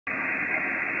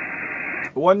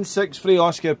163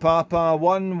 Oscar Papa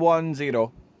 110.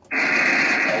 110,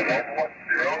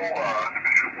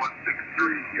 division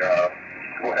 163,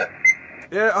 go ahead.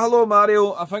 Yeah, hello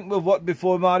Mario. I think we've worked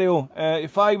before, Mario.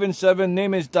 5 and 7,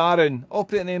 name is Darren.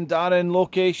 Operator name Darren,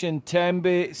 location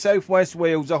Tenby, Southwest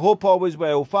Wales. I hope all is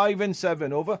well. 5 and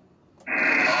 7, over.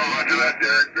 Roger that,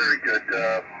 Derek. Very good.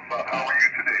 How are you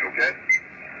today, okay?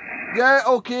 Yeah,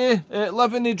 okay.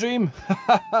 Living the dream.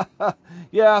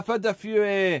 Yeah, I've had a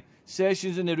few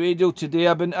sessions on the radio today.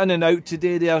 I've been in and out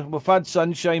today there. We've had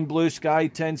sunshine, blue sky,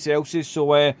 10 Celsius,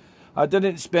 so I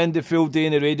didn't spend the full day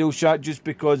in the radio shack just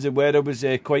because the weather was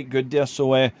quite good there.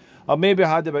 So I maybe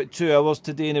had about 2 hours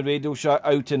today in the radio shack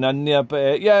out and in there.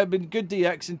 But yeah, it's been good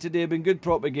DXing today, been good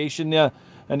propagation there.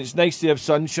 And it's nice to have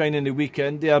sunshine in the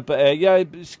weekend there. But yeah,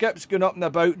 Skip's going up and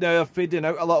about now, fading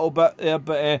out a little bit there.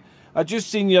 But I just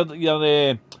seen your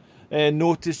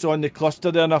notice on the cluster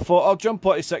there, and I thought I'll jump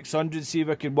onto 600 and see if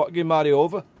I can work you, Mario,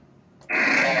 over.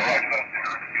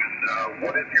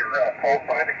 What is your call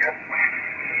sign again?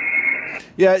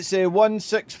 Yeah, it's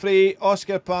 163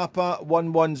 Oscar Papa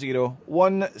 110.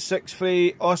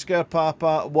 163 Oscar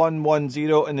Papa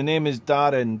 110, and the name is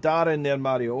Darren. Darren there,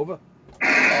 Mario, over.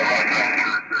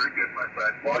 Very good, my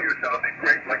friend. Well, you're sounding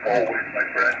great, like always, my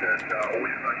friend, and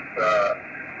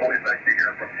always nice to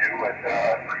hear from you. And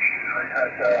appreciate it. I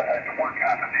had to work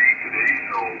half a day today,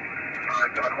 so I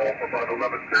got home about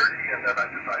 11:30, and then I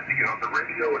decided to get on the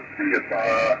radio and see if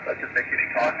I could make any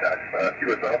contacts. See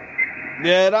what's up.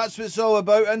 Yeah, that's what it's all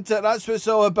about, isn't it? That's what it's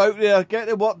all about there. Get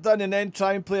the work done and then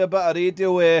try and play a bit of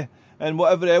radio and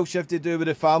whatever else you have to do with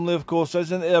the family, of course,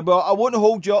 isn't it? But I won't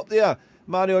hold you up there,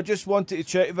 Mario. I just wanted to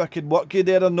check if I could work you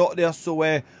there or not there. So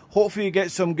hopefully you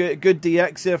get some good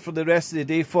DX there for the rest of the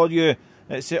day for you.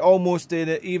 It's almost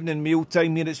the evening meal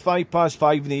time here. It's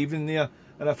 5:05 in the evening there.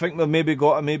 And I think we've maybe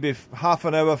got maybe half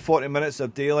an hour, 40 minutes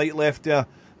of daylight left there.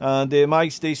 And my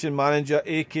station manager,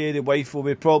 aka the wife, will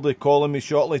be probably calling me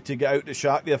shortly to get out the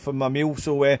shack there for my meal.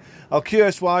 So I'll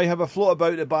QSY, have a float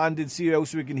about the band and see who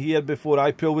else we can hear before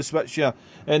I pull the switch here.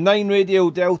 9 Radio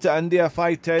Delta India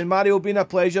 510. Mario, been a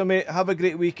pleasure, mate. Have a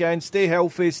great weekend. Stay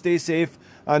healthy, stay safe.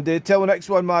 And till the next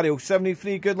one, Mario.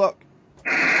 73, good luck.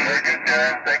 Very good,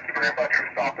 Darren. Thank you very much for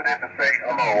stopping in to say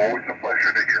hello. Always a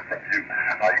pleasure to hear from you.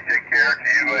 You take care to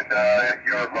you and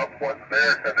your loved ones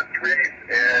there, 73,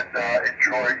 and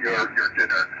enjoy your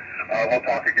dinner. We'll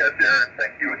talk again, Darren.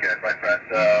 Thank you again, my friend.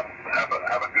 Have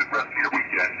a good rest of your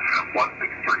weekend.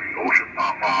 163 Ocean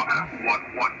Papa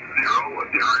 110,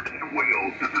 Darren in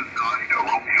Wales. This is 9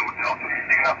 Romeo Delta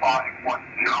India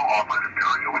 510, operator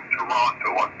Mario in Toronto,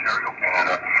 Ontario,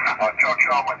 Canada. Ciao,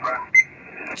 ciao, my friend.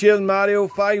 Cheers, Mario.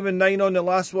 5 and 9 on the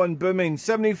last one, booming.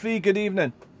 73, good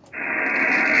evening.